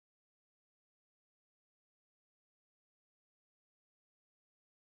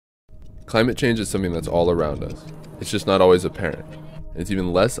Climate change is something that's all around us. It's just not always apparent. And it's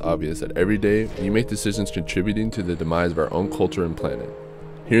even less obvious that every day we make decisions contributing to the demise of our own culture and planet.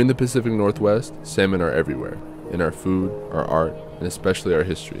 Here in the Pacific Northwest, salmon are everywhere, in our food, our art, and especially our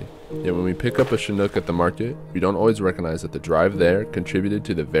history. Yet when we pick up a Chinook at the market, we don't always recognize that the drive there contributed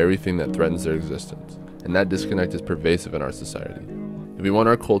to the very thing that threatens their existence. And that disconnect is pervasive in our society. If we want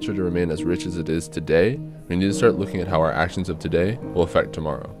our culture to remain as rich as it is today, we need to start looking at how our actions of today will affect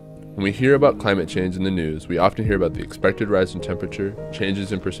tomorrow. When we hear about climate change in the news, we often hear about the expected rise in temperature,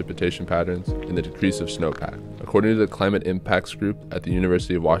 changes in precipitation patterns, and the decrease of snowpack. According to the Climate Impacts Group at the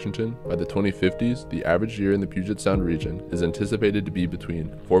University of Washington, by the 2050s, the average year in the Puget Sound region is anticipated to be between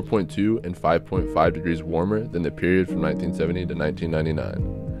 4.2 and 5.5 degrees warmer than the period from 1970 to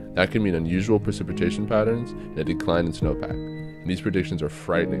 1999. That can mean unusual precipitation patterns and a decline in snowpack. And these predictions are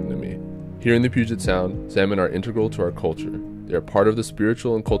frightening to me. Here in the Puget Sound, salmon are integral to our culture. They are part of the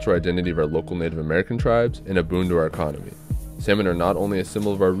spiritual and cultural identity of our local Native American tribes and a boon to our economy. Salmon are not only a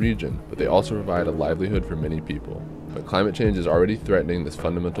symbol of our region, but they also provide a livelihood for many people. But climate change is already threatening this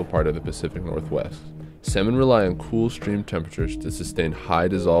fundamental part of the Pacific Northwest. Salmon rely on cool stream temperatures to sustain high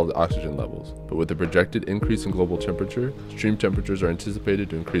dissolved oxygen levels, but with the projected increase in global temperature, stream temperatures are anticipated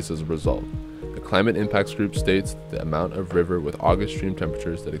to increase as a result. The Climate Impacts Group states the amount of river with August stream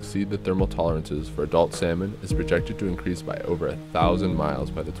temperatures that exceed the thermal tolerances for adult salmon is projected to increase by over 1,000 miles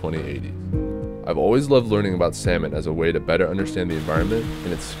by the 2080s. I've always loved learning about salmon as a way to better understand the environment,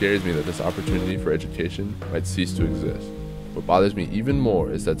 and it scares me that this opportunity for education might cease to exist. What bothers me even more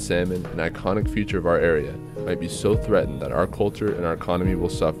is that salmon, an iconic feature of our area, might be so threatened that our culture and our economy will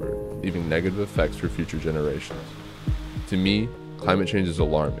suffer, leaving negative effects for future generations. To me, climate change is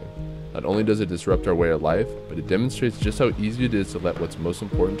alarming. Not only does it disrupt our way of life, but it demonstrates just how easy it is to let what's most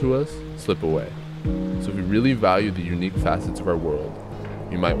important to us slip away. So if we really value the unique facets of our world,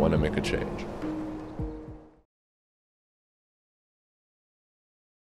 we might want to make a change.